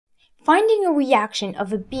Finding a reaction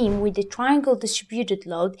of a beam with the triangle distributed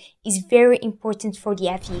load is very important for the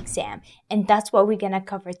FE exam, and that's what we're gonna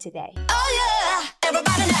cover today. Oh yeah,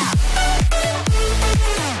 everybody now.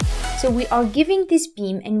 So we are giving this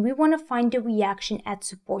beam and we wanna find the reaction at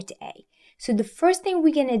support A. So the first thing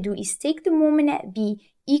we're gonna do is take the moment at B,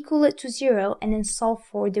 equal it to 0, and then solve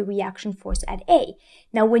for the reaction force at A.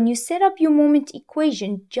 Now when you set up your moment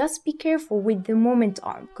equation, just be careful with the moment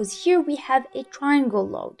arm, because here we have a triangle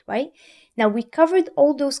load, right? Now we covered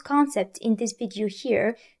all those concepts in this video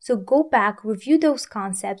here, so go back, review those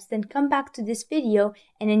concepts, then come back to this video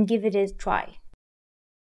and then give it a try.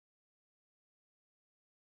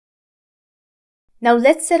 Now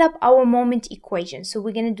let's set up our moment equation. So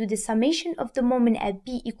we're going to do the summation of the moment at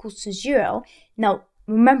B equals to 0. Now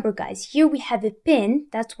remember guys, here we have a pin,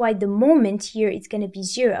 that's why the moment here is going to be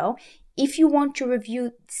 0. If you want to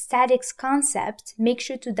review statics concepts, make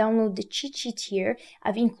sure to download the cheat sheet here.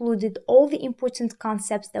 I've included all the important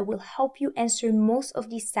concepts that will help you answer most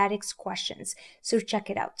of these statics questions. So check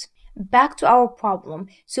it out. Back to our problem.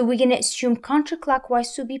 So we're going to assume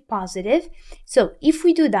counterclockwise to be positive. So if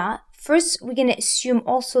we do that, first we're going to assume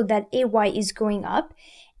also that AY is going up.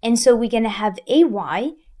 And so we're going to have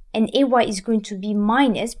AY, and AY is going to be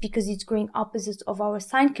minus because it's going opposite of our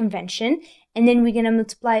sign convention. And then we're going to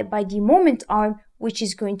multiply it by the moment arm, which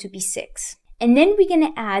is going to be 6. And then we're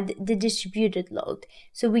going to add the distributed load.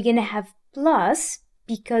 So we're going to have plus,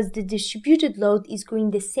 because the distributed load is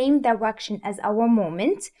going the same direction as our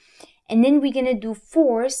moment. And then we're going to do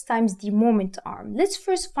force times the moment arm. Let's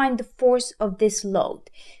first find the force of this load.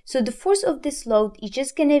 So the force of this load is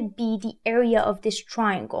just going to be the area of this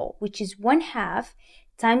triangle, which is 1/2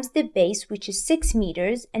 times the base, which is 6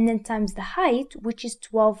 meters, and then times the height, which is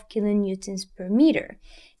 12 kilonewtons per meter.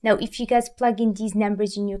 Now, if you guys plug in these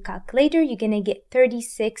numbers in your calculator, you're going to get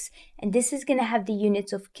 36, and this is going to have the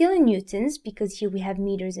units of kilonewtons because here we have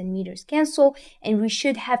meters and meters cancel, and we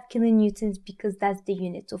should have kilonewtons because that's the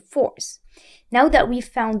unit of force. Now that we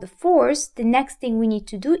found the force, the next thing we need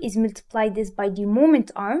to do is multiply this by the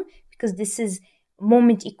moment arm, because this is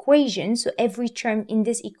moment equation, so every term in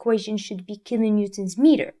this equation should be kilonewtons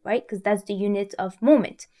meter, right? Because that's the unit of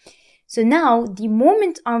moment. So now the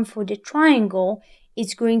moment arm for the triangle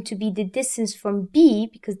is going to be the distance from B,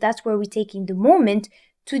 because that's where we're taking the moment,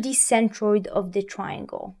 to the centroid of the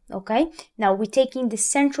triangle, okay? Now we're taking the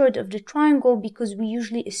centroid of the triangle because we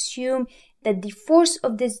usually assume that the force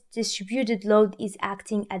of this distributed load is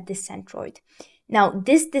acting at the centroid. Now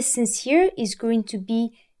this distance here is going to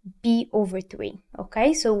be B over 3,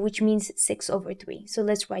 okay? So which means 6 over 3. So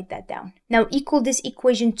let's write that down. Now equal this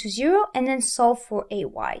equation to 0 and then solve for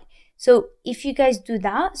AY. So if you guys do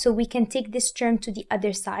that, so we can take this term to the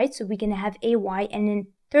other side. So we're going to have AY and then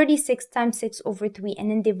 36 times 6 over 3 and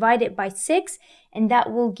then divide it by 6, and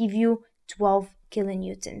that will give you 12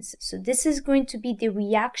 kilonewtons. So this is going to be the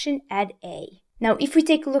reaction at A. Now if we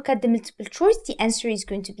take a look at the multiple choice, the answer is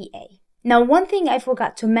going to be A. Now, one thing I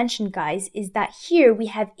forgot to mention, guys, is that here we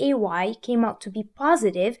have AY came out to be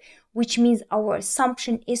positive, which means our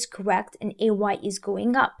assumption is correct and AY is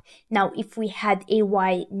going up. Now, if we had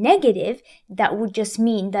AY negative, that would just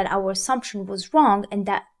mean that our assumption was wrong and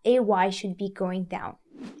that AY should be going down.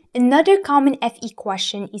 Another common FE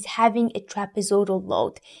question is having a trapezoidal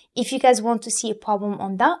load. If you guys want to see a problem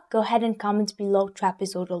on that, go ahead and comment below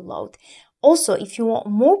trapezoidal load. Also, if you want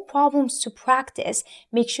more problems to practice,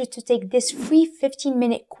 make sure to take this free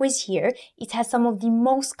 15-minute quiz here. It has some of the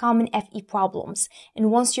most common FE problems. And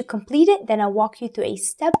once you complete it, then I'll walk you through a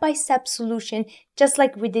step-by-step solution just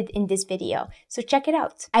like we did in this video. So check it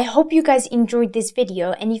out. I hope you guys enjoyed this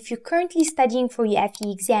video. And if you're currently studying for your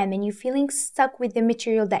FE exam and you're feeling stuck with the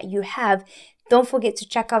material that you have, don't forget to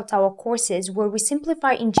check out our courses where we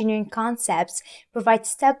simplify engineering concepts, provide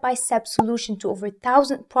step-by-step solution to over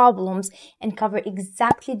 1,000 problems, and cover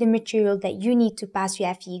exactly the material that you need to pass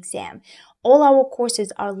your FE exam. All our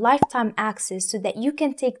courses are lifetime access so that you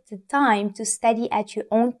can take the time to study at your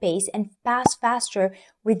own pace and pass faster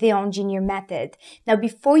with the engineer method. Now,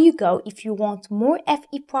 before you go, if you want more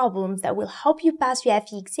FE problems that will help you pass your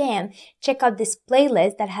FE exam, check out this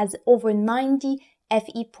playlist that has over 90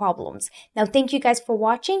 FE problems. Now, thank you guys for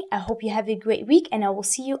watching. I hope you have a great week and I will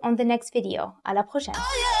see you on the next video. À la prochaine.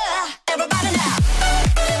 Oh yeah, everybody now.